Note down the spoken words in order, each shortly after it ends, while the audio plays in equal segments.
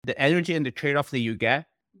The energy and the trade-off that you get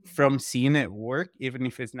from seeing it work, even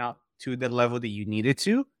if it's not to the level that you need it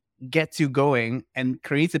to, gets you going and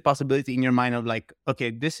creates a possibility in your mind of like, okay,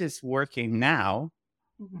 this is working now.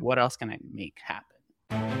 What else can I make happen?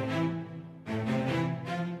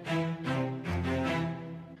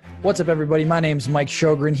 What's up, everybody? My name's Mike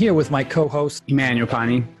Sjogren, here with my co-host, Emmanuel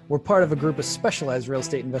Pani. We're part of a group of specialized real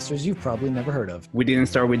estate investors you've probably never heard of. We didn't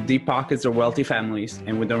start with deep pockets or wealthy families,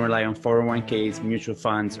 and we don't rely on 401ks, mutual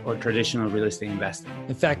funds, or traditional real estate investing.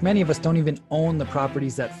 In fact, many of us don't even own the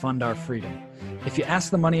properties that fund our freedom. If you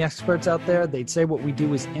ask the money experts out there, they'd say what we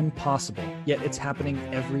do is impossible, yet it's happening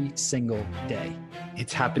every single day.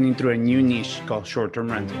 It's happening through a new niche called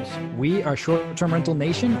short-term rentals. We are Short-Term Rental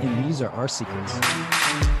Nation, and these are our secrets.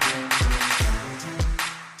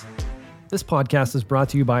 This podcast is brought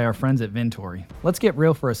to you by our friends at Vintory. Let's get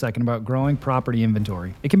real for a second about growing property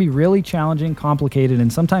inventory. It can be really challenging, complicated,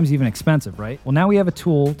 and sometimes even expensive, right? Well, now we have a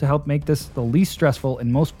tool to help make this the least stressful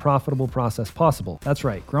and most profitable process possible. That's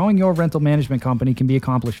right, growing your rental management company can be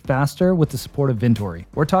accomplished faster with the support of Vintory.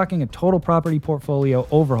 We're talking a total property portfolio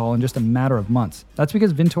overhaul in just a matter of months. That's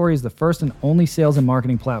because Vintory is the first and only sales and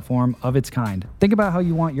marketing platform of its kind. Think about how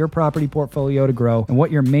you want your property portfolio to grow and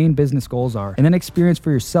what your main business goals are, and then experience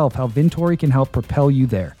for yourself how Vintory can help propel you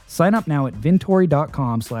there. Sign up now at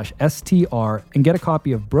vintory.com/STR and get a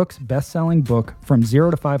copy of Brooke's best-selling book, From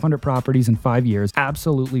Zero to 500 Properties in 5 Years,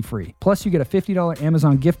 absolutely free. Plus, you get a $50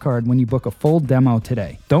 Amazon gift card when you book a full demo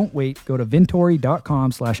today. Don't wait. Go to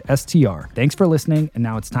vintory.com/STR. Thanks for listening, and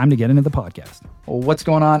now it's time to get into the podcast. Well, what's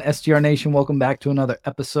going on, STR Nation? Welcome back to another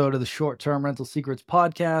episode of the Short-Term Rental Secrets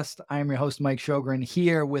podcast. I am your host, Mike Sjogren,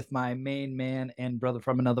 here with my main man and brother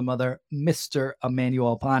from another mother, Mr.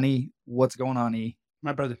 Emmanuel Pani. What's going on, E?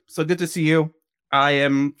 My brother, so good to see you. I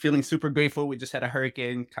am feeling super grateful. We just had a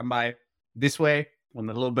hurricane come by this way, a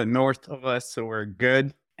little bit north of us, so we're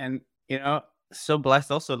good. And, so blessed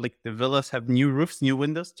also, like the villas have new roofs, new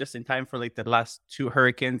windows, just in time for like the last 2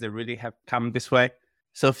 hurricanes that really have come this way.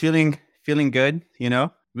 So feeling good,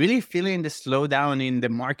 really feeling the slowdown in the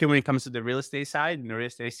market when it comes to the real estate side and the real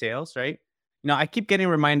estate sales, right? I keep getting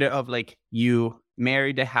reminded of like, you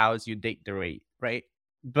marry the house, you date the rate, right?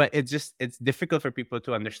 But it's difficult for people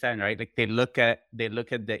to understand, right? Like they look at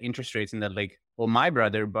the interest rates and they're like, well, my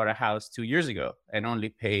brother bought a house 2 years ago and only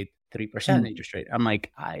paid 3% interest rate. I'm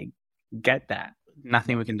like, I get that.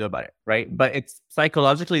 Nothing we can do about it, right? But it's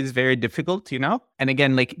psychologically, it's very difficult, And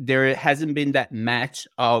again, like there hasn't been that match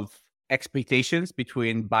of expectations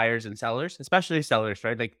between buyers and sellers, especially sellers,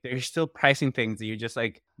 right? Like they're still pricing things that you're just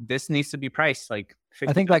like, this needs to be priced like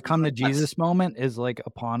I think that come to Jesus moment is like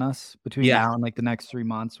upon us between now and like the next 3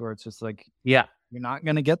 months, where it's just like, you're not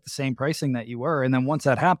going to get the same pricing that you were. And then once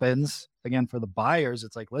that happens, again, for the buyers,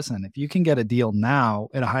 it's like, listen, if you can get a deal now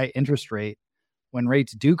at a high interest rate, when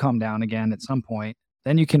rates do come down again at some point,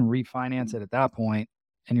 then you can refinance it at that point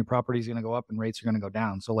and your property is going to go up and rates are going to go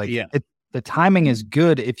down. So like the timing is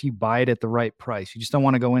good if you buy it at the right price. You just don't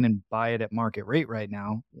want to go in and buy it at market rate right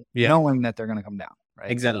now, knowing that they're going to come down. Right?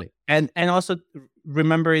 Exactly. And also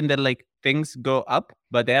remembering that like things go up,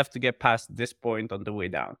 but they have to get past this point on the way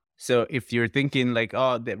down. So if you're thinking like,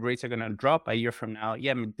 oh, the rates are going to drop a year from now,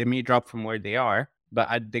 they may drop from where they are,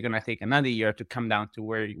 but they're going to take another year to come down to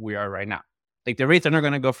where we are right now. Like the rates are not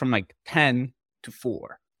going to go from like 10 to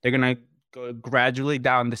 4. They're going to go gradually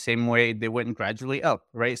down the same way they went gradually up,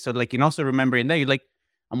 right? So like, and also remembering that you're like,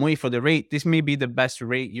 I'm waiting for the rate. This may be the best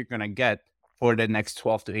rate you're going to get for the next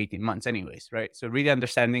 12 to 18 months anyways, right? So really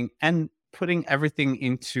understanding and putting everything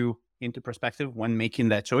into perspective when making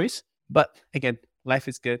that choice. But again, life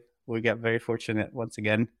is good. We got very fortunate once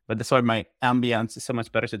again. But that's why my ambience is so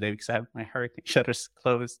much better today, because I have my hurricane shutters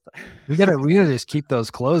closed. We gotta just keep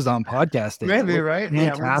those closed on podcasting. Maybe, right?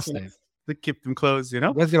 Fantastic. To keep them closed, You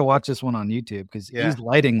guys gotta watch this one on YouTube because his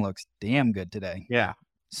lighting looks damn good today. Yeah.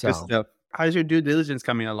 So how's your due diligence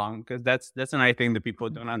coming along? Because that's another thing that people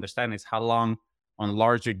don't understand is how long on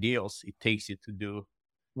larger deals it takes you to do.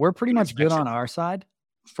 We're pretty much good on our side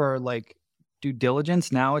for like due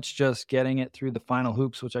diligence. Now it's just getting it through the final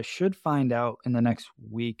hoops, which I should find out in the next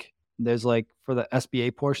week. There's like, for the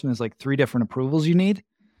SBA portion, there's like 3 different approvals you need.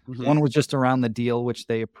 Mm-hmm. One was just around the deal, which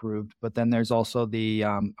they approved. But then there's also the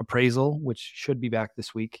appraisal, which should be back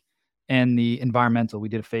this week. And the environmental, we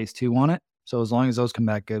did a phase 2 on it. So as long as those come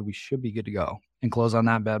back good, we should be good to go and close on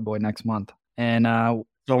that bad boy next month. And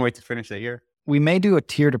don't wait to finish the year. We may do a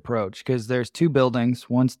tiered approach because there's 2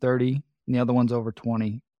 buildings. One's 30 and the other one's over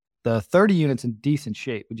 20. The 30 unit's in decent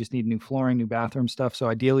shape. We just need new flooring, new bathroom stuff. So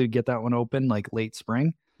ideally, we'd get that one open like late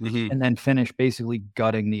spring and then finish basically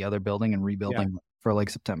gutting the other building and rebuilding for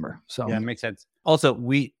like September. So yeah, it makes sense. Also,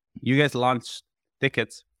 you guys launched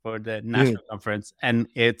tickets for the national conference, and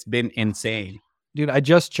it's been insane. Dude, I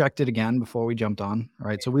just checked it again before we jumped on. All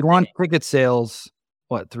right. So we launched ticket sales,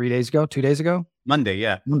 3 days ago? 2 days ago? Monday,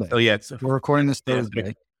 yeah. Monday. So yeah, we're recording this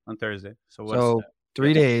Thursday. On Thursday. So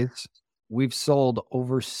 3 days, we've sold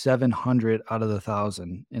over 700 out of the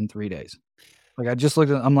 1,000 in 3 days. Like I just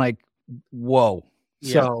looked at, I'm like, whoa.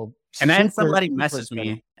 Yeah. So, and then somebody messes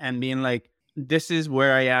me and being like, this is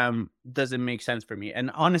where I am. Doesn't make sense for me.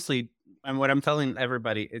 And honestly, and what I'm telling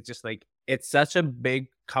everybody, it's just like, it's such a big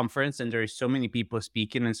conference and there is so many people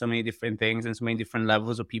speaking and so many different things and so many different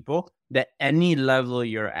levels of people that any level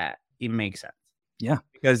you're at, it makes sense. Yeah.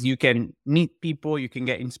 Because you can meet people, you can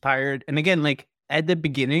get inspired. And again, like at the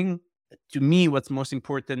beginning, to me, what's most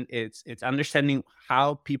important is it's understanding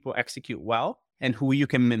how people execute well and who you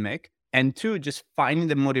can mimic. And two, just finding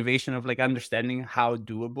the motivation of like understanding how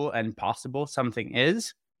doable and possible something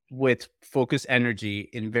is with focused energy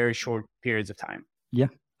in very short periods of time. Yeah.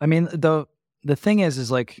 I mean, the thing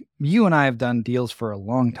is like you and I have done deals for a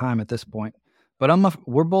long time at this point, but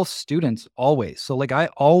we're both students always. So like I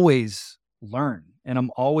always learn and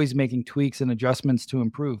I'm always making tweaks and adjustments to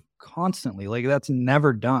improve constantly. Like that's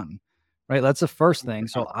never done, right? That's the first thing.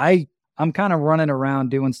 So I'm kind of running around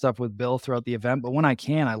doing stuff with Bill throughout the event, but when I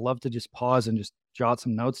can, I love to just pause and just jot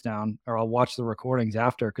some notes down, or I'll watch the recordings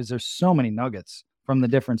after because there's so many nuggets from the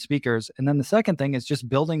different speakers. And then the second thing is just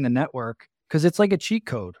building the network because it's like a cheat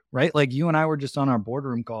code, right? Like you and I were just on our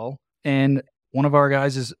boardroom call and one of our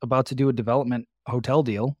guys is about to do a development hotel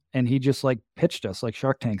deal and he just like pitched us like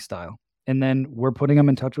Shark Tank style. And then we're putting them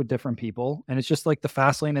in touch with different people. And it's just like the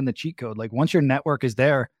fast lane and the cheat code. Like once your network is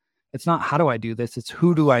there, it's not how do I do this? It's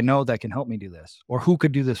who do I know that can help me do this or who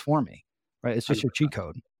could do this for me, right? It's just 100%. Your cheat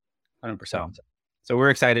code. 100%. So we're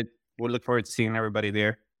excited. We'll look forward to seeing everybody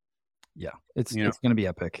there. Yeah, it's going to be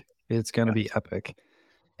epic. It's going to be epic.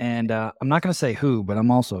 And I'm not going to say who, but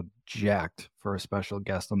I'm also jacked for a special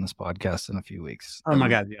guest on this podcast in a few weeks. Oh my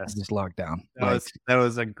God, yes. Just locked down. That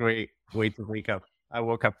was a great way to wake up. I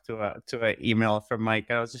woke up to an email from Mike.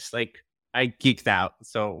 I was just like, I geeked out.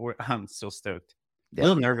 So I'm so stoked. Yeah. A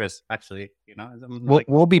little nervous, actually.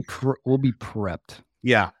 We'll be prepped.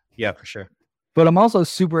 Yeah, for sure. But I'm also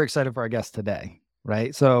super excited for our guest today,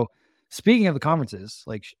 right? So speaking of the conferences,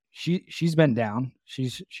 like she's been down. She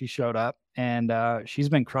showed up and she's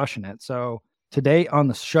been crushing it. So today on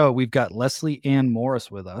the show, we've got Leslie Ann Morris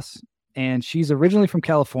with us. And she's originally from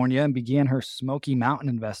California and began her Smoky Mountain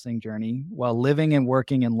investing journey while living and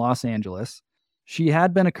working in Los Angeles. She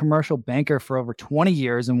had been a commercial banker for over 20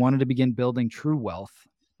 years and wanted to begin building true wealth.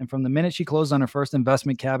 And from the minute she closed on her first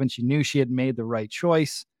investment cabin, she knew she had made the right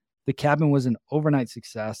choice. The cabin was an overnight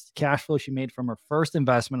success. The cash flow she made from her first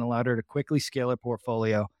investment allowed her to quickly scale her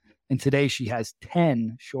portfolio. And today she has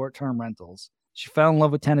 10 short-term rentals. She fell in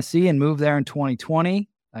love with Tennessee and moved there in 2020.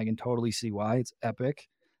 I can totally see why. It's epic.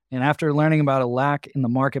 And after learning about a lack in the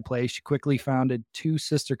marketplace, she quickly founded 2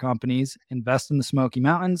 sister companies, Invest in the Smoky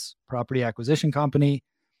Mountains, property acquisition company,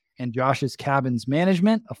 and Josh's Cabins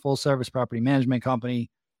Management, a full-service property management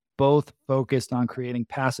company, both focused on creating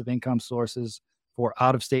passive income sources for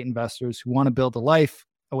out-of-state investors who want to build a life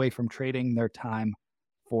away from trading their time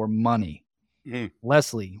for money.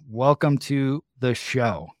 Leslie, welcome to the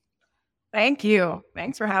show. Thank you.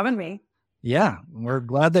 Thanks for having me. Yeah, we're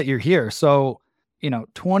glad that you're here. So,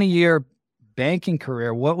 20-year banking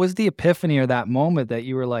career, what was the epiphany or that moment that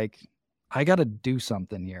you were like, I got to do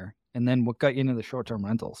something here? And then what got you into the short-term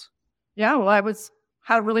rentals? Yeah, well,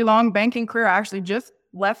 had a really long banking career. I actually just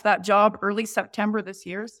left that job early September this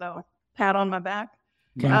year. So pat on my back.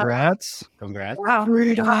 Congrats. Congrats. Wow.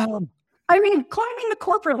 I mean, climbing the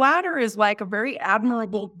corporate ladder is like a very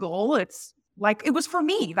admirable goal. It's like, it was for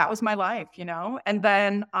me. That was my life, And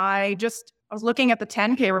then I was looking at the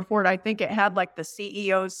 10K report. I think it had like the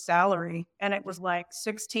CEO's salary and it was like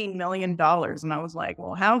 $16 million. And I was like,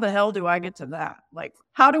 well, how the hell do I get to that? Like,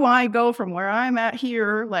 how do I go from where I'm at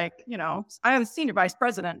here? Like, I am senior vice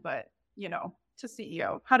president, but, to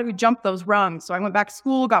CEO, how do we jump those rungs? So I went back to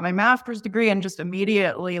school, got my master's degree, and just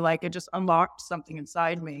immediately, like, it just unlocked something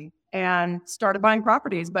inside me and started buying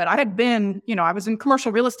properties. But I had been, I was in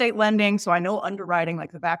commercial real estate lending. So I know underwriting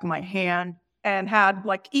like the back of my hand. And had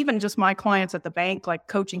like even just my clients at the bank, like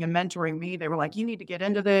coaching and mentoring me, they were like, you need to get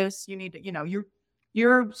into this. You need to,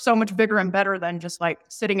 you're so much bigger and better than just like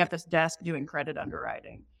sitting at this desk doing credit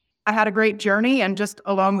underwriting. I had a great journey and just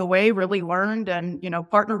along the way really learned and,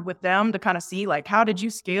 partnered with them to kind of see like, how did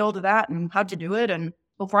you scale to that and how'd you do it? And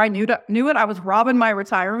before I knew it, I was robbing my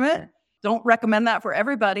retirement. Don't recommend that for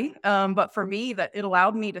everybody. But for me, that it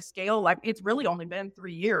allowed me to scale. Like it's really only been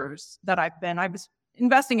 3 years that I was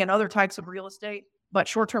investing in other types of real estate, But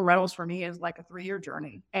short-term rentals for me is like a 3-year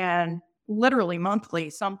journey. And literally monthly,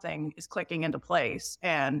 something is clicking into place.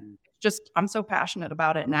 And just, I'm so passionate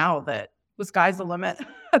about it now that the sky's the limit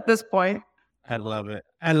at this point. I love it.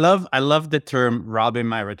 I love the term robbing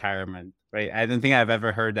my retirement, right? I don't think I've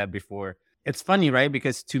ever heard that before. It's funny, right?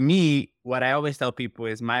 Because to me, what I always tell people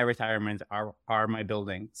is my retirement are my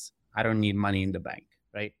buildings. I don't need money in the bank,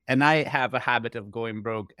 right? And I have a habit of going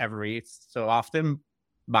broke every so often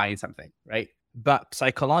buying something, right? But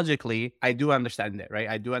psychologically, I do understand it, right?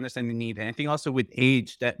 I do understand the need. And I think also with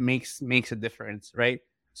age, that makes a difference, right?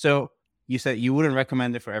 So you said you wouldn't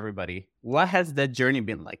recommend it for everybody. What has that journey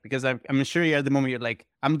been like? Because I'm sure you're at the moment you're like,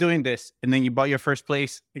 I'm doing this. And then you bought your first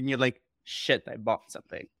place and you're like, shit, I bought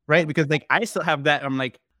something, right? Because like, I still have that. I'm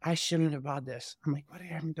like, I shouldn't have bought this. I'm like, what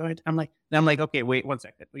am I doing? I'm like, okay, wait 1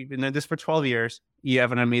 second. We've been doing this for 12 years. You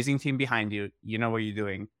have an amazing team behind you. You know what you're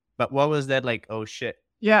doing. But what was that like? Oh shit.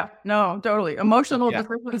 Yeah, no, totally. Emotional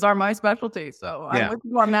decisions are my specialty. So I'm with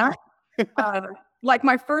you on that. Like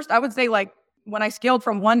my first, I would say like when I scaled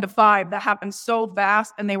from 1 to 5, that happened so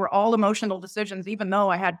fast and they were all emotional decisions. Even though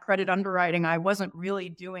I had credit underwriting, I wasn't really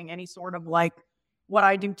doing any sort of like what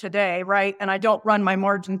I do today, right? And I don't run my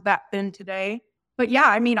margins that thin today. But yeah,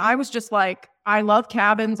 I mean, I was just like, I love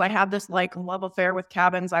cabins. I had this like love affair with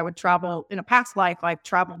cabins. I would travel in a past life. I've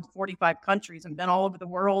traveled 45 countries and been all over the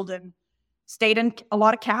world and stayed in a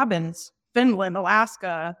lot of cabins, Finland,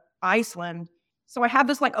 Alaska, Iceland. So I had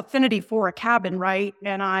this like affinity for a cabin, right?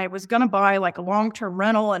 And I was going to buy like a long-term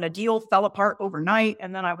rental and a deal fell apart overnight.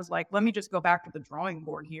 And then I was like, let me just go back to the drawing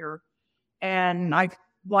board here. And I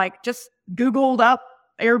like just Googled up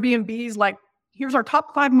Airbnbs, like, here's our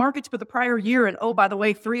top 5 markets for the prior year. And oh, by the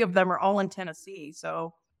way, 3 of them are all in Tennessee.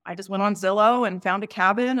 So I just went on Zillow and found a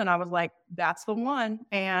cabin and I was like, that's the one.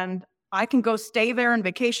 And I can go stay there and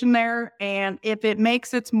vacation there. And if it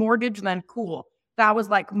makes its mortgage, then cool. That was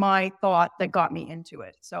like my thought that got me into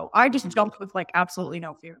it. So I just jumped with like absolutely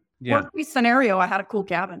no fear. Yeah. Worst case scenario, I had a cool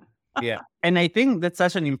cabin. Yeah. And I think that's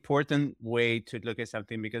such an important way to look at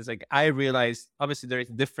something because like I realized obviously there is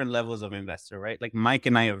different levels of investor, right? Like Mike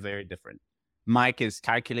and I are very different. Mike is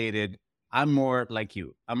calculated. I'm more like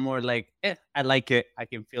you. I'm more like, I like it. I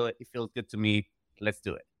can feel it. It feels good to me. Let's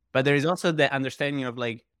do it. But there is also the understanding of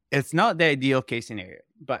like, it's not the ideal case scenario,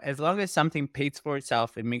 but as long as something pays for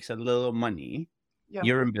itself, it makes a little money,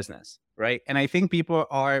 you're in business, right? And I think people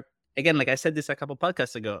are, again, like I said this a couple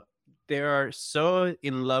podcasts ago, they are so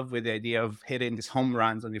in love with the idea of hitting these home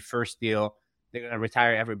runs on the first deal. They're going to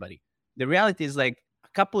retire everybody. The reality is like a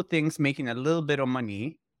couple of things making a little bit of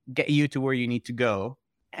money get you to where you need to go.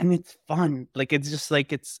 And it's fun. Like, it's just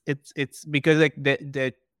like, it's because like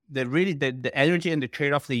the energy and the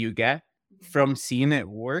trade-off that you get from seeing it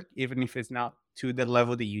work, even if it's not to the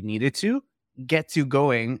level that you need it to, gets you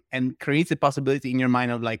going and creates a possibility in your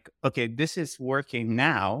mind of like, okay, this is working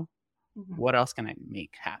now. What else can I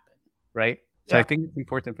make happen? Right. So I think it's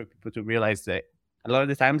important for people to realize that a lot of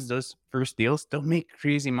the times those first deals don't make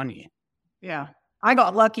crazy money. Yeah. I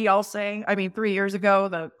got lucky, I'll say. I mean, 3 years ago,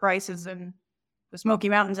 the prices in the Smoky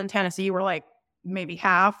Mountains in Tennessee were like maybe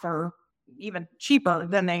half or even cheaper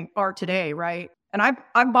than they are today. Right. And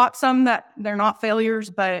I've bought some that they're not failures,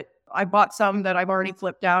 but I bought some that I've already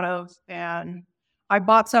flipped out of. And I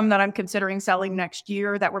bought some that I'm considering selling next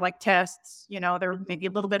year that were like tests. You know, they're maybe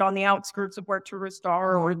a little bit on the outskirts of where tourists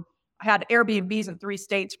are. Or I had Airbnbs in 3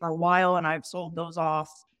 states for a while and I've sold those off.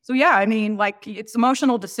 So yeah, I mean, like it's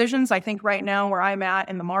emotional decisions. I think right now where I'm at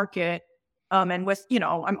in the market, and with, you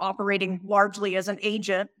know, I'm operating largely as an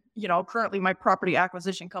agent. You know, currently my property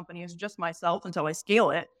acquisition company is just myself until I scale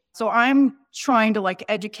it. So I'm trying to like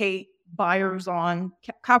educate buyers on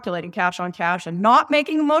calculating cash on cash and not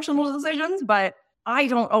making emotional decisions, but I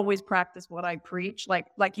don't always practice what I preach.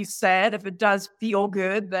 Like you said, if it does feel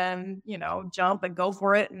good, then, you know, jump and go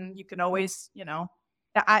for it. And you can always, you know,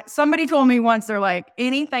 somebody told me once, they're like,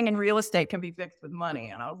 anything in real estate can be fixed with money.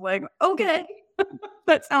 And I was like, okay,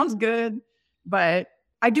 that sounds good. But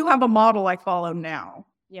I do have a model I follow now.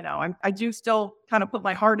 You know, I do still kind of put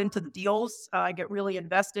my heart into the deals. I get really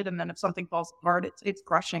invested. And then if something falls apart, it's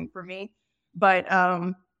crushing for me. But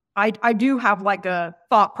I do have like a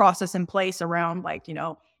thought process in place around like, you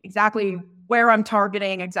know, exactly where I'm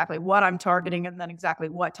targeting, exactly what I'm targeting, and then exactly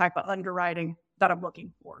what type of underwriting that I'm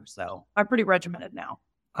looking for. So I'm pretty regimented now.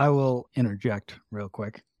 I will interject real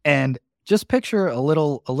quick. And just picture a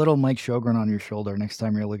little Mike Sjogren on your shoulder next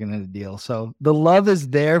time you're looking at a deal. So the love is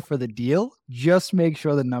there for the deal. Just make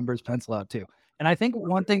sure the numbers pencil out too. And I think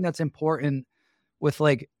one thing that's important with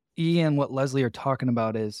like Ian, what Leslie are talking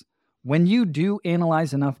about is when you do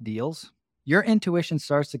analyze enough deals, your intuition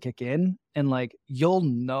starts to kick in and like, you'll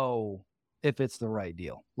know if it's the right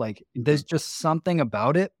deal. Like there's just something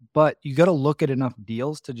about it, but you got to look at enough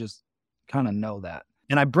deals to just kind of know that.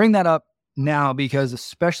 And I bring that up now because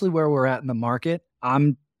especially where we're at in the market,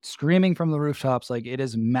 I'm screaming from the rooftops, like it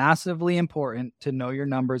is massively important to know your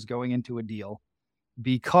numbers going into a deal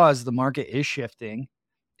because the market is shifting.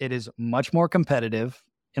 It is much more competitive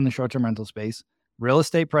in the short-term rental space. Real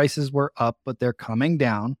estate prices were up, but they're coming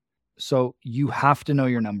down. So you have to know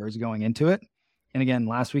your numbers going into it. And again,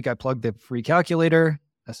 last week I plugged the free calculator,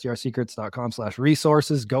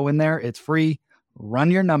 strsecrets.com/resources. Go in there. It's free. Run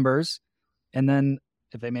your numbers. And then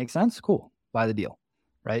if they make sense, cool, buy the deal,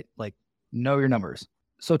 right? Like know your numbers.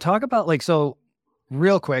 So talk about like, so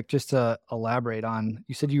real quick, just to elaborate on,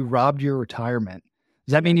 you said you robbed your retirement.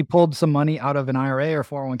 Does that mean you pulled some money out of an IRA or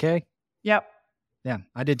 401k? Yep. Yeah,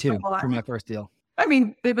 I did too for my first deal. I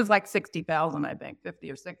mean, it was like 60,000, I think,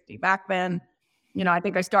 50 or 60 back then. I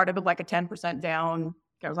think I started with like a 10% down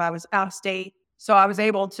because I was out of state. So I was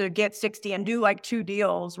able to get 60 and do like 2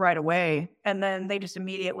 deals right away. And then they just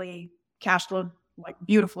immediately cash flowed like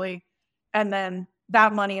beautifully. And then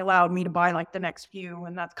that money allowed me to buy like the next few.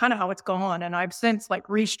 And that's kind of how it's gone. And I've since like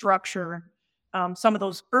restructured some of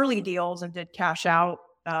those early deals and did cash out.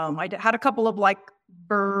 I had a couple of like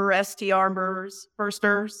bursters,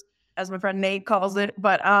 as my friend Nate calls it.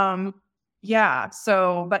 But but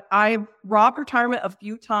I've robbed retirement a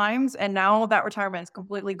few times and now that retirement is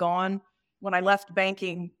completely gone. When I left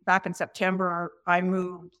banking back in September, I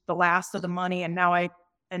moved the last of the money and now I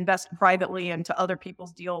invest privately into other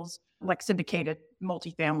people's deals, like syndicated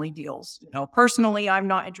multifamily deals. Personally, I'm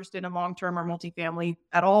not interested in long-term or multifamily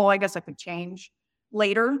at all. I guess I could change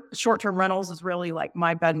later. Short-term rentals is really like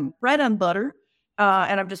my bread and butter.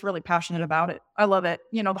 And I'm just really passionate about it. I love it.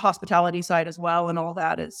 The hospitality side as well. And all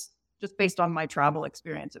that is just based on my travel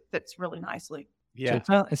experience. It fits really nicely. Yeah.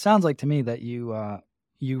 So it sounds like to me that you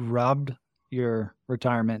robbed your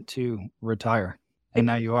retirement to retire. And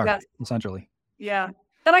now you are, essentially. Yeah.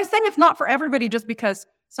 And I say it's not for everybody just because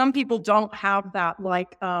some people don't have that,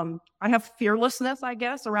 like, I have fearlessness, I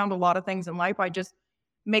guess, around a lot of things in life. I just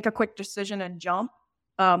make a quick decision and jump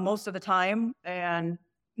most of the time and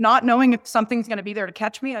not knowing if something's going to be there to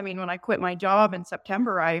catch me. I mean, when I quit my job in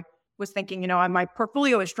September, I was thinking, my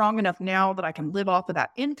portfolio is strong enough now that I can live off of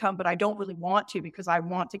that income, but I don't really want to because I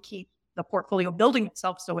want to keep the portfolio building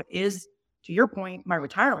itself. So it is, to your point, my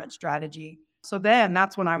retirement strategy. So then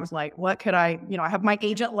that's when I was like, what could I have my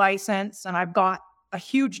agent license and I've got a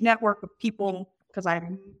huge network of people because I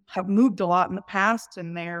have moved a lot in the past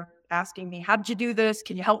and they're asking me, how did you do this?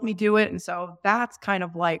 Can you help me do it? And so that's kind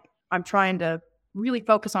of like, I'm trying to really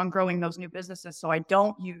focus on growing those new businesses so I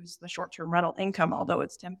don't use the short-term rental income, although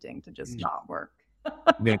it's tempting to just not work.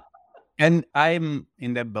 Good. And I'm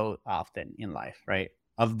in that boat often in life, right?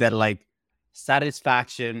 Of that like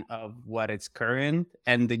satisfaction of what is current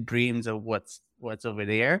and the dreams of what's over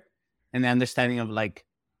there. And the understanding of like,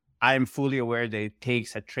 I'm fully aware that it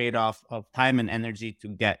takes a trade-off of time and energy to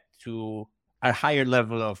get to a higher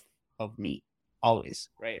level of me always,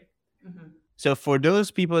 right? Mm-hmm. So for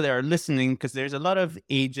those people that are listening, because there's a lot of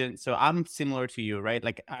agents, so I'm similar to you, right?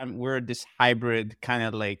 Like we're this hybrid kind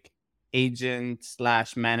of like agent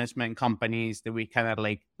 / management companies that we kind of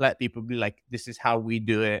like let people be like, this is how we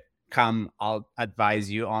do it. Come, I'll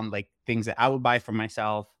advise you on like things that I would buy for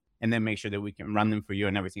myself and then make sure that we can run them for you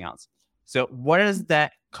and everything else. So what does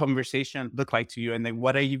that conversation look like to you? And then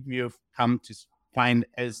what have you come to find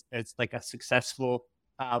as like a successful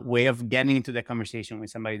way of getting into the conversation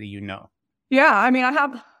with somebody that you know? Yeah, I mean, I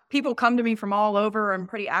have people come to me from all over. I'm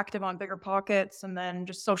pretty active on BiggerPockets and then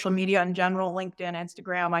just social media in general, LinkedIn,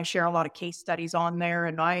 Instagram. I share a lot of case studies on there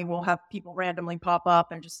and I will have people randomly pop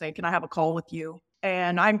up and just say, can I have a call with you?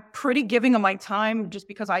 And I'm pretty giving of my time just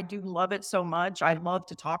because I do love it so much. I love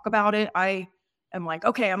to talk about it. I am like,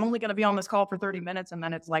 okay, I'm only going to be on this call for 30 minutes. And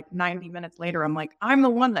then it's like 90 minutes later, I'm like, I'm the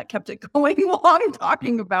one that kept it going long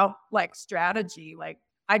talking about like strategy. Like,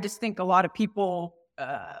 I just think a lot of people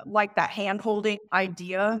like that hand-holding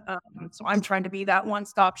idea. So I'm trying to be that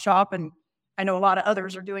one-stop shop. And I know a lot of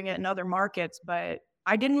others are doing it in other markets, but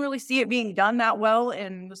I didn't really see it being done that well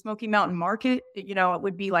in the Smoky Mountain market. It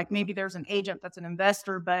would be like maybe there's an agent that's an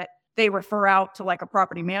investor, but they refer out to like a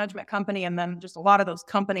property management company. And then just a lot of those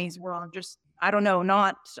companies were just, I don't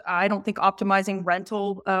think optimizing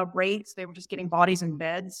rental rates. They were just getting bodies in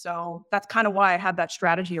beds. So that's kind of why I had that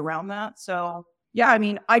strategy around that. So yeah, I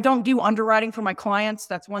mean, I don't do underwriting for my clients.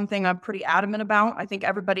 That's one thing I'm pretty adamant about. I think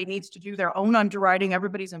everybody needs to do their own underwriting.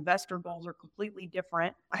 Everybody's investor goals are completely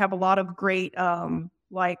different. I have a lot of great,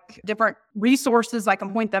 different resources I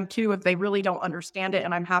can point them to if they really don't understand it.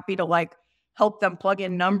 And I'm happy to like help them plug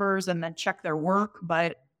in numbers and then check their work.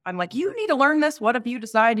 But I'm like, you need to learn this. What if you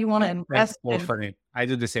decide you want to That's invest so in funny. I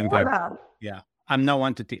do the same more thing. of that? Yeah. I'm not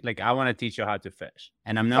one to teach, like, I want to teach you how to fish.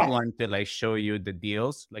 And I'm not Yeah. one to like show you the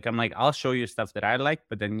deals. Like, I'm like, I'll show you stuff that I like,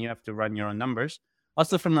 but then you have to run your own numbers.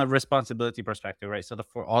 Also, from a responsibility perspective, right? So,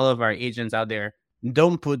 for all of our agents out there,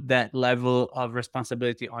 don't put that level of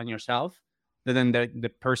responsibility on yourself. That then the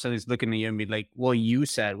person is looking at you and be like, well, you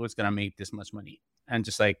said what's going to make this much money. And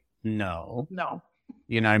just like, no, No.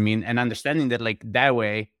 you know what I mean? And understanding that, like, that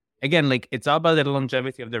way, again, like, it's all about the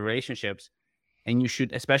longevity of the relationships. And you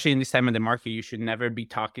should, especially in this time of the market, you should never be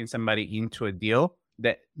talking somebody into a deal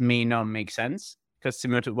that may not make sense. Because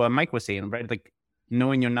similar to what Mike was saying, right? Like,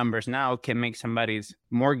 knowing your numbers now can make somebody's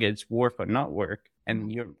mortgage work or not work.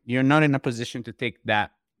 And you're not in a position to take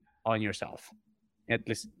that on yourself. At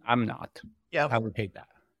least I'm not. Yeah. I would take that.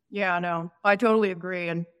 Yeah, no, I totally agree.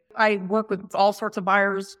 And I work with all sorts of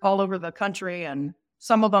buyers all over the country. And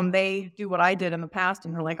some of them, they do what I did in the past.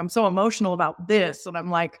 And they're like, I'm so emotional about this. And I'm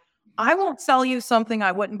like, I won't sell you something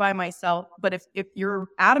I wouldn't buy myself. But if you're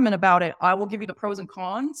adamant about it, I will give you the pros and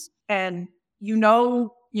cons. And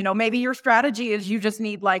maybe your strategy is you just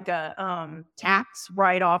need like a tax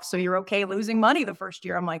write-off so you're okay losing money the first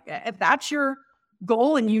year. I'm like, if that's your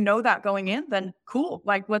goal and you know that going in, then cool.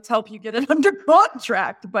 Like, let's help you get it under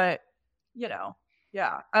contract. But,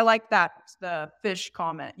 yeah, I like that, the fish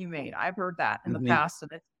comment you made. I've heard that in the past,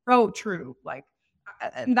 and it's so true. Like,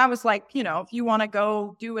 and that was like, if you want to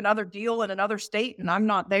go do another deal in another state and I'm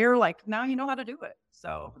not there, like, now you know how to do it.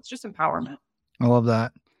 So it's just empowerment. I love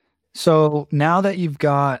that. So now that you've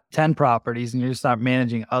got 10 properties and you're just not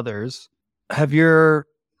managing others, have your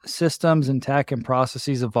systems and tech and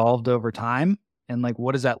processes evolved over time? And like,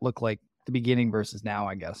 what does that look like at the beginning versus now,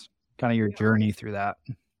 I guess? Kind of your journey through that.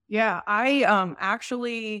 Yeah, I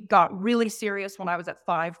actually got really serious when I was at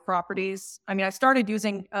 5 properties. I mean, I started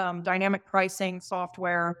using dynamic pricing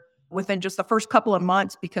software within just the first couple of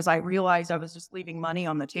months because I realized I was just leaving money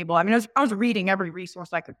on the table. I mean, I was reading every resource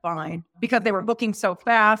I could find because they were booking so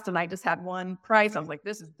fast and I just had one price. I was like,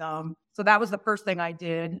 this is dumb. So that was the first thing I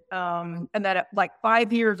did. And then at like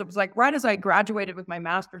 5 years, it was like right as I graduated with my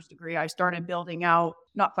master's degree, I started building out,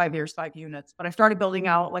 not 5 years, 5 units, but I started building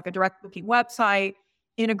out like a direct booking website,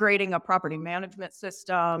 integrating a property management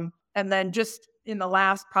system. And then just in the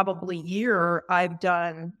last probably year, I've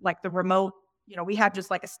done like the remote, we had just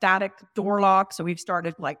like a static door lock. So we've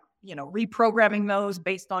started like, reprogramming those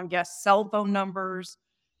based on guest cell phone numbers.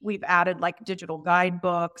 We've added like digital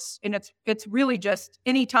guidebooks, and it's really just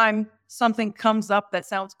anytime something comes up that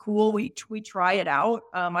sounds cool, we try it out.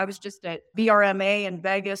 I was just at VRMA in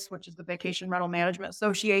Vegas, which is the Vacation Rental Management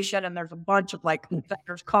Association, and there's a bunch of like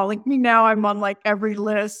vendors calling me now. I'm on like every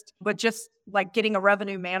list, but just like getting a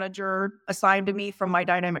revenue manager assigned to me from my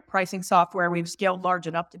dynamic pricing software, we've scaled large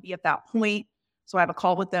enough to be at that point. So I have a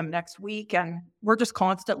call with them next week, and we're just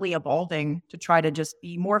constantly evolving to try to just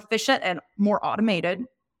be more efficient and more automated.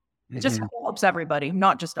 It just helps everybody,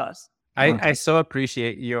 not just us. I so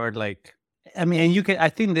appreciate your like, I mean, and I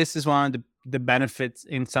think this is one of the benefits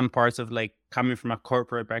in some parts of like coming from a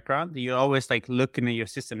corporate background. You're always like looking at your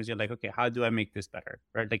systems. You're like, okay, how do I make this better?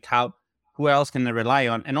 Right? Like who else can I rely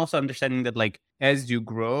on? And also understanding that like, as you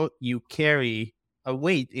grow, you carry a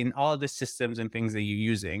weight in all the systems and things that you're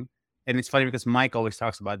using. And it's funny because Mike always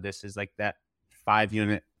talks about this is like that 5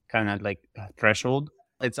 unit kind of like threshold.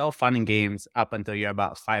 It's all fun and games up until you're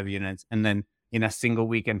about 5 units. And then in a single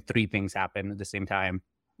weekend, 3 things happen at the same time.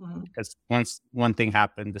 Because once one thing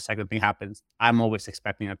happened, the second thing happens. I'm always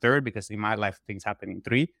expecting a third because in my life, things happen in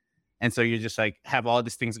 3. And so you just like have all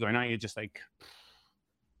these things going on. You're just like,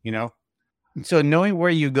 So knowing where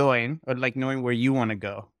you're going or like knowing where you want to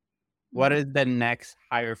go, what is the next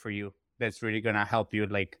hire for you that's really going to help you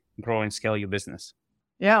like grow and scale your business?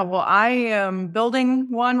 Yeah, well, I am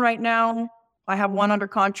building one right now. I have one under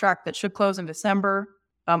contract that should close in December.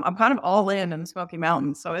 I'm kind of all in the Smoky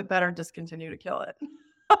Mountains, so it better just continue to kill it.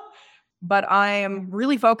 But I am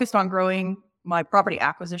really focused on growing my property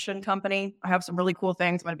acquisition company. I have some really cool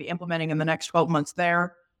things I'm going to be implementing in the next 12 months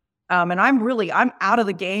there. And I'm out of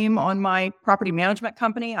the game on my property management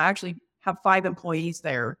company. I actually have 5 employees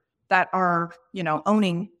there that are,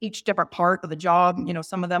 owning each different part of the job.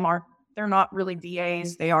 Some of them they're not really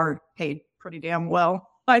VAs. They are paid pretty damn well,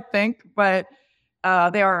 I think, but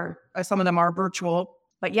some of them are virtual.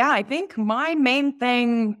 But yeah, I think my main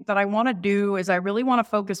thing that I want to do is I really want to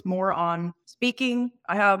focus more on speaking.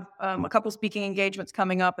 I have a couple speaking engagements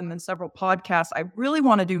coming up and then several podcasts. I really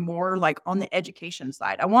want to do more like on the education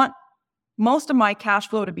side. I want most of my cash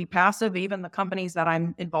flow to be passive, even the companies that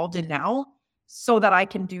I'm involved in now, so that I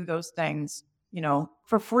can do those things,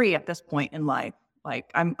 for free at this point in life.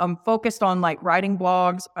 Like I'm focused on like writing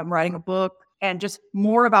blogs, I'm writing a book, and just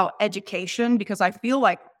more about education, because I feel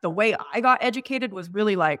like the way I got educated was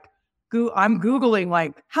really like, I'm Googling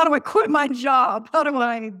like, how do I quit my job? How do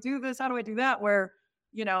I do this? How do I do that? Where,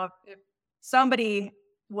 if somebody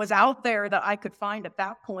was out there that I could find at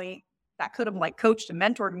that point that could have like coached and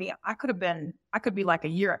mentored me, I could be like a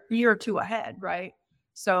year or two ahead. Right.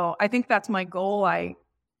 So I think that's my goal. I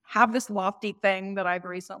have this lofty thing that I've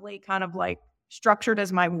recently kind of like structured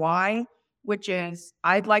as my why, which is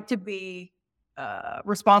I'd like to be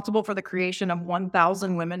responsible for the creation of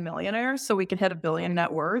 1,000 women millionaires so we can hit $1 billion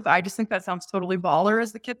net worth. I just think that sounds totally baller,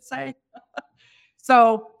 as the kids say.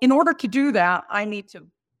 So in order to do that, I need to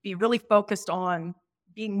be really focused on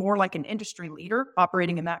being more like an industry leader,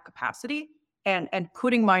 operating in that capacity, and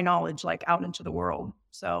putting my knowledge like out into the world.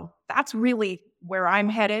 So that's really where I'm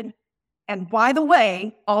headed. And by the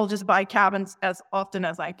way, I'll just buy cabins as often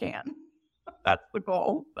as I can. That's the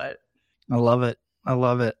goal. But I love it. I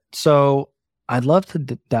love it. So I'd love to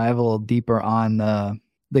dive a little deeper on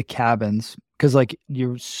the cabins, because like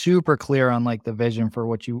you're super clear on like the vision for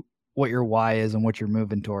what your why is and what you're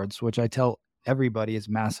moving towards, which I tell everybody is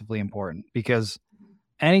massively important, because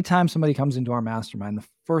anytime somebody comes into our mastermind, the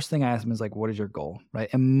first thing I ask them is like, what is your goal? Right.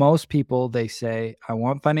 And most people, they say, I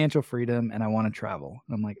want financial freedom and I want to travel.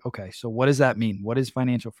 And I'm like, okay, so what does that mean? What is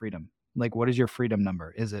financial freedom? Like, what is your freedom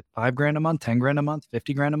number? Is it $5,000 a month, 10 grand a month,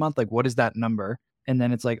 50 grand a month? Like, what is that number? And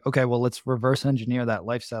then it's like, okay, well, let's reverse engineer that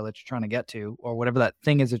lifestyle that you're trying to get to, or whatever that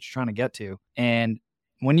thing is that you're trying to get to. And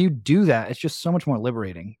when you do that, it's just so much more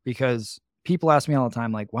liberating, because people ask me all the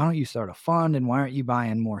time, like, why don't you start a fund and why aren't you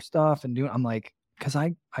buying more stuff and doing, I'm like, because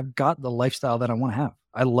I've got the lifestyle that I want to have.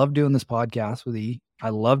 I love doing this podcast with E. I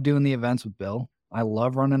love doing the events with Bill. I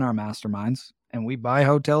love running our masterminds, and we buy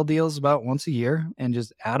hotel deals about once a year and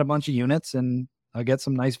just add a bunch of units, and I get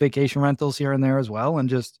some nice vacation rentals here and there as well.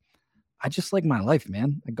 And I just like my life,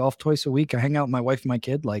 man. I golf twice a week. I hang out with my wife and my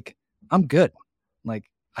kid. Like, I'm good.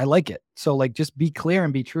 Like, I like it. So like, just be clear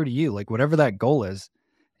and be true to you. Like, whatever that goal is,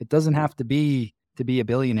 it doesn't have to be a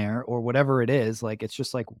billionaire or whatever it is. Like, it's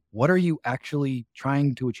just like, what are you actually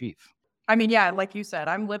trying to achieve? I mean, yeah, like you said,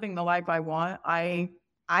 I'm living the life I want. I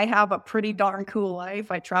have a pretty darn cool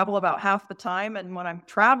life. I travel about half the time. And when I'm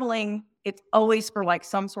traveling, it's always for like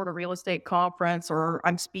some sort of real estate conference, or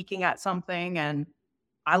I'm speaking at something. And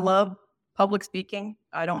I love public speaking.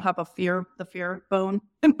 I don't have the fear bone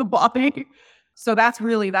in the body. So that's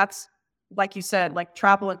like you said, like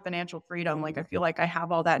travel and financial freedom. Like, I feel like I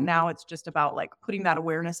have all that now. It's just about like putting that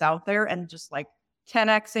awareness out there and just like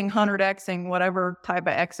 10xing, 100xing, whatever type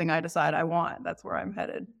of xing I decide I want. That's where I'm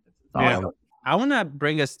headed. Yeah. I want to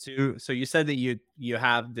bring us to, so you said that you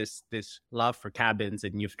have this love for cabins,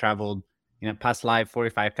 and you've traveled, past life,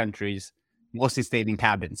 45 countries, mostly stayed in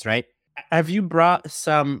cabins, right? Have you brought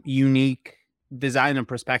some unique design and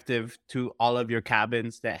perspective to all of your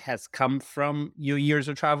cabins that has come from your years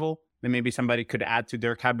of travel, that maybe somebody could add to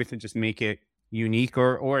their cabin to just make it unique,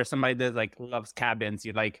 or somebody that like loves cabins,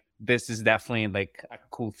 you're like, this is definitely like a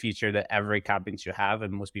cool feature that every cabin should have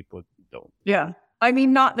and most people don't? Yeah. I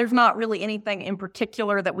mean, there's not really anything in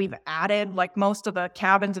particular that we've added. Like, most of the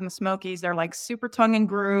cabins in the Smokies, they're like super tongue and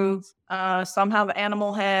groove. Some have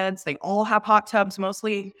animal heads. They all have hot tubs,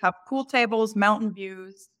 mostly have pool tables, mountain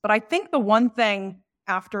views. But I think the one thing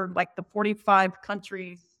after like the 45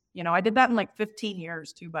 countries, I did that in like 15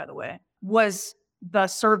 years too, by the way, was the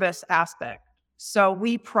service aspect. So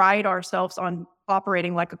we pride ourselves on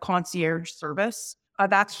operating like a concierge service.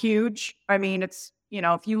 That's huge. I mean, it's,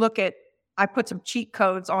 if you look at, I put some cheat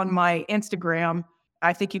codes on my Instagram.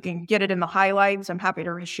 I think you can get it in the highlights. I'm happy to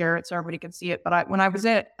reshare it so everybody can see it. But when I was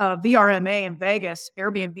at VRMA in Vegas,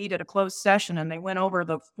 Airbnb did a closed session, and they went over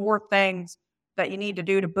the 4 things that you need to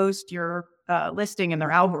do to boost your listing in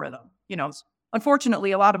their algorithm.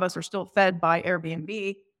 Unfortunately, a lot of us are still fed by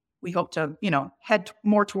Airbnb. We hope to, head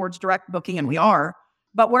more towards direct booking, and we are.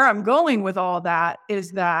 But where I'm going with all that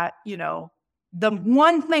is that, the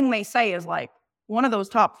one thing they say is like, one of those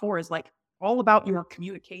top 4 is like all about your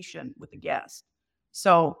communication with the guest.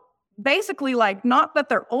 So basically, like, not that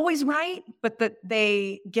they're always right, but that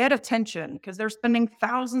they get attention because they're spending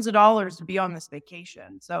thousands of dollars to be on this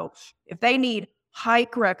vacation. So if they need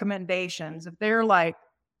hike recommendations, if they're like,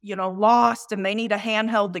 lost and they need a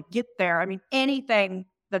handheld to get there, I mean, anything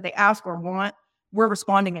that they ask or want, we're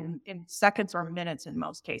responding in seconds or minutes in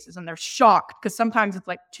most cases. And they're shocked because sometimes it's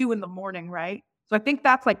like 2 a.m, right? So I think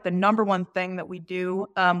that's like the number one thing that we do.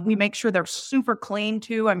 We make sure they're super clean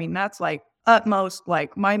too. I mean, that's like utmost.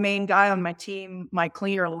 Like, my main guy on my team, my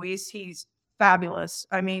cleaner, Luis, he's fabulous.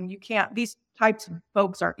 I mean, these types of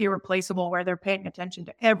folks are irreplaceable, where they're paying attention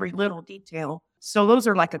to every little detail. So those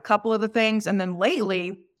are like a couple of the things. And then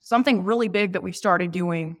lately, something really big that we started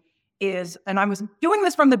doing is, and I was doing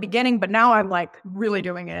this from the beginning, but now I'm like really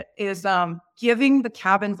doing it, is giving the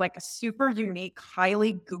cabins like a super unique,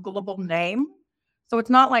 highly Googleable name. So it's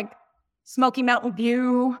not like Smoky Mountain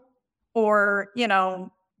View or,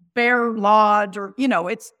 Bear Lodge or,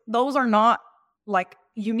 those are not like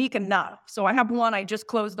unique enough. So I have one I just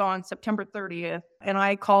closed on September 30th and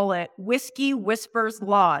I call it Whiskey Whispers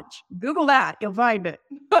Lodge. Google that, you'll find it.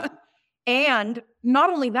 And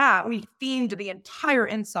not only that, we themed the entire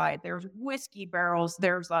inside. There's whiskey barrels.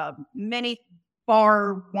 There's a mini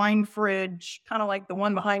bar wine fridge, kind of like the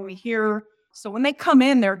one behind me here. So when they come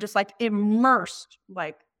in, they're just like immersed,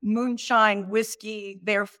 like moonshine, whiskey.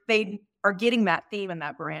 They are getting that theme and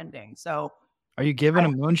that branding. So are you giving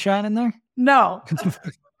them moonshine in there? No.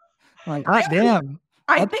 Like, hot damn.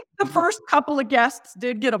 I think the first couple of guests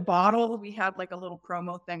did get a bottle. We had like a little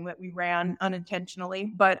promo thing that we ran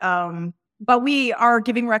unintentionally, but we are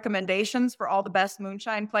giving recommendations for all the best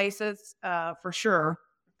moonshine places, for sure,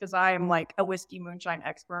 because I am like a whiskey moonshine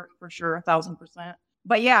expert for sure, 1,000%.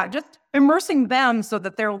 But yeah, just immersing them so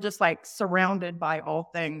that they're just like surrounded by all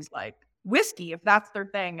things like whiskey, if that's their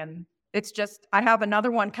thing. And it's just, I have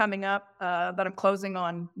another one coming up that I'm closing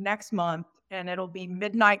on next month. And it'll be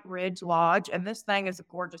Midnight Ridge Lodge. And this thing is a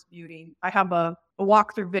gorgeous beauty. I have a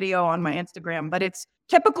walkthrough video on my Instagram, but it's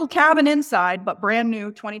typical cabin inside, but brand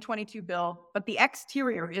new 2022 build. But the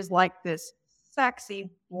exterior is like this sexy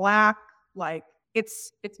black, like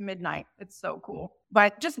it's midnight. It's so cool.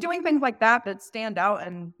 But just doing things like that stand out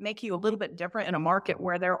and make you a little bit different in a market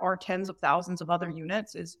where there are tens of thousands of other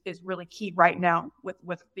units is really key right now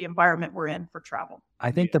with the environment we're in for travel.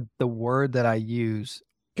 I think the word that I use,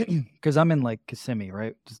 because I'm in like Kissimmee,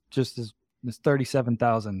 right? Just as this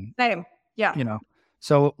 37,000. Same. Yeah.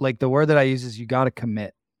 So like the word that I use is you got to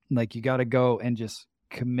commit. Like you got to go and just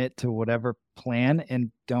commit to whatever plan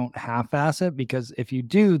and don't half-ass it, because if you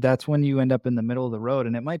do, that's when you end up in the middle of the road,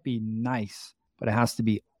 and it might be nice, but it has to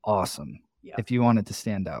be awesome if you want it to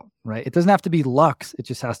stand out, right? It doesn't have to be luxe. It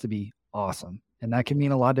just has to be awesome. And that can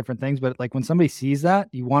mean a lot of different things. But like when somebody sees that,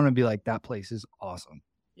 you want to be like, that place is awesome.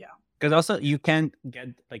 Yeah. Because also you can't get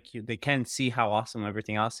they can't see how awesome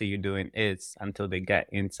everything else that you're doing is until they get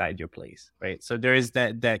inside your place, right? So there is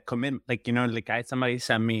that commitment. Somebody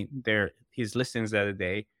sent me his listings the other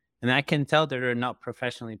day, and I can tell that they're not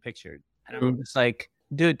professionally pictured. And I'm just like,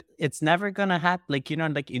 dude, it's never gonna happen.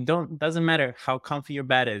 Doesn't matter how comfy your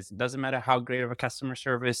bed is. It doesn't matter how great of a customer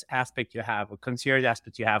service aspect you have, or concierge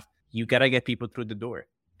aspect you have. You gotta get people through the door,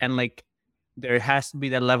 and there has to be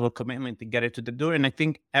that level of commitment to get it to the door. And I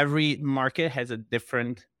think every market has a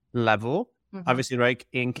different level. Mm-hmm. Obviously, right,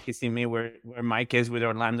 in Kissimmee, where Mike is with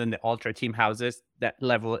Orlando and the Ultra team houses, that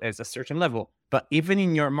level is a certain level. But even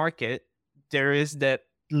in your market, there is that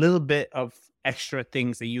little bit of extra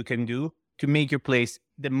things that you can do to make your place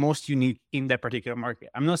the most unique in that particular market.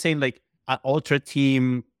 I'm not saying like an Ultra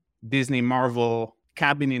team, Disney, Marvel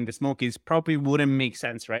cabin in the Smokies probably wouldn't make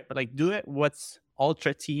sense, right? But do it what's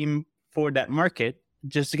Ultra team for that market,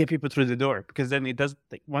 just to get people through the door, because then it does,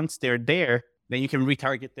 once they're there, then you can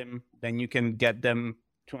retarget them, then you can get them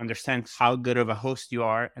to understand how good of a host you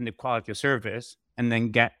are and the quality of service, and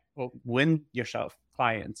then win yourself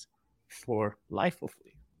clients for life,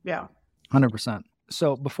 hopefully. Yeah. 100%.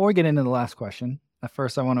 So before we get into the last question, at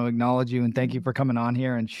first I want to acknowledge you and thank you for coming on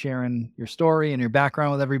here and sharing your story and your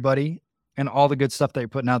background with everybody and all the good stuff that you're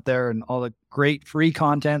putting out there and all the great free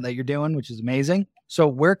content that you're doing, which is amazing. So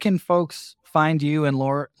where can folks find you and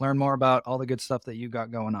learn more about all the good stuff that you got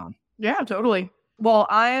going on? Yeah, totally. Well,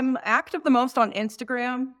 I'm active the most on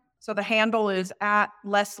Instagram. So the handle is at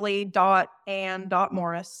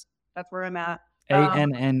Leslie.and.Morris. That's where I'm at.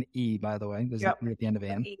 ANNE, by the way. There's at the end of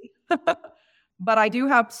Ann. But I do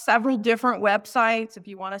have several different websites. If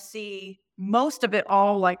you want to see most of it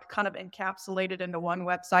all kind of encapsulated into one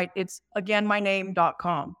website, it's again my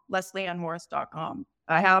name.com, LeslieAnnMorris.com.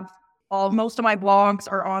 I have most of my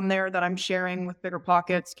blogs are on there that I'm sharing with Bigger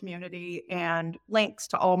Pockets community, and links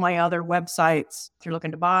to all my other websites. If you're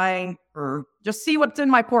looking to buy or just see what's in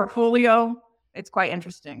my portfolio, it's quite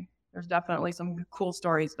interesting. There's definitely some cool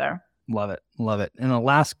stories there. Love it. Love it. And the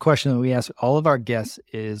last question that we ask all of our guests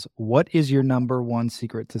is, what is your number one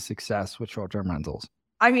secret to success with short-term rentals?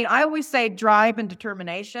 I mean, I always say drive and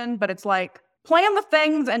determination, but it's like plan the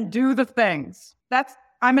things and do the things.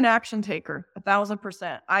 I'm an action taker,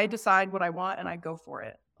 1,000%. I decide what I want and I go for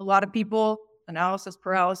it. A lot of people, analysis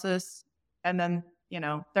paralysis, and then,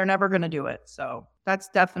 they're never going to do it. So that's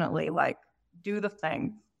definitely do the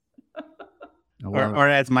thing. Or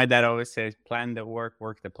as my dad always says, plan the work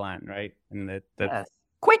the plan, right? And that's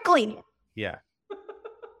quickly. Yeah.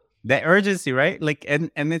 the urgency, right? Like,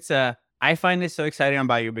 and it's I find it so exciting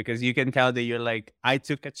about you because you can tell that you're like, I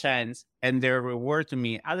took a chance, and their reward to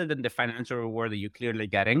me, other than the financial reward that you're clearly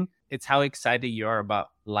getting, it's how excited you are about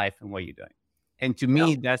life and what you're doing. And to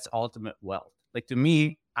me, that's ultimate wealth. Like, to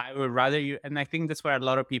me, I would rather you, and I think that's why a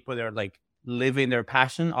lot of people that are like living their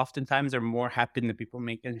passion, oftentimes are more happy than the people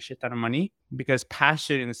making a shit ton of money, because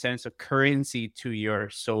passion, in the sense of currency to your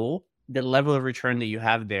soul, the level of return that you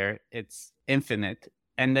have there, it's infinite.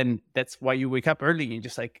 And then that's why you wake up early and you're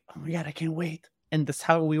just like, oh my God, I can't wait. And that's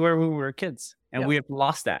how we were when we were kids. And we have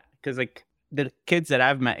lost that, because like the kids that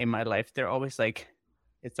I've met in my life, they're always like,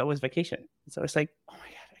 it's always vacation. It's always like, oh my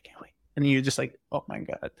God, I can't wait. And you're just like, oh my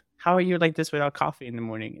God, how are you like this without coffee in the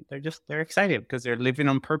morning? They're excited because they're living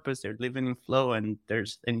on purpose. They're living in flow, and they're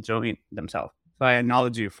enjoying themselves. So I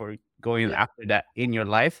acknowledge you for going after that in your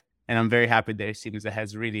life. And I'm very happy that it seems it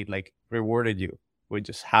has really like rewarded you with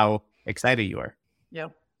just how excited you are. Yeah.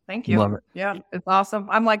 Thank you. Love it. Yeah. It's awesome.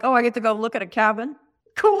 I'm like, oh, I get to go look at a cabin.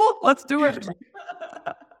 Cool. Let's do it.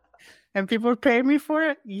 And people are paying me for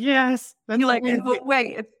it. Yes. You're like,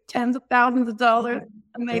 wait, it's tens of thousands of dollars.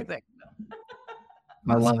 Amazing.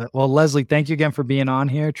 I love it. Well, Leslie, thank you again for being on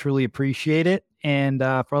here. Truly appreciate it. And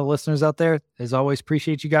for all the listeners out there, as always,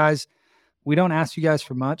 appreciate you guys. We don't ask you guys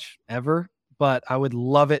for much ever, but I would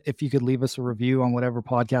love it if you could leave us a review on whatever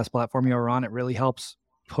podcast platform you're on. It really helps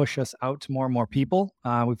push us out to more and more people.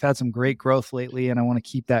 We've had some great growth lately, and I want to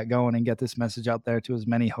keep that going and get this message out there to as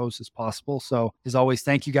many hosts as possible. So as always,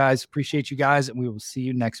 thank you guys. Appreciate you guys, and we will see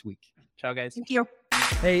you next week. Ciao, guys. Thank you.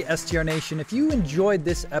 Hey, STR Nation, if you enjoyed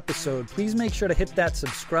this episode, please make sure to hit that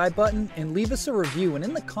subscribe button and leave us a review. And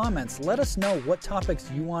in the comments, let us know what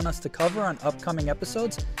topics you want us to cover on upcoming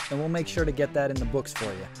episodes, and we'll make sure to get that in the books for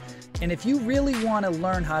you. And if you really want to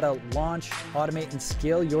learn how to launch, automate, and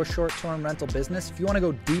scale your short-term rental business, if you want to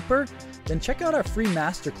go deeper, then check out our free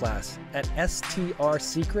masterclass at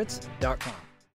strsecrets.com.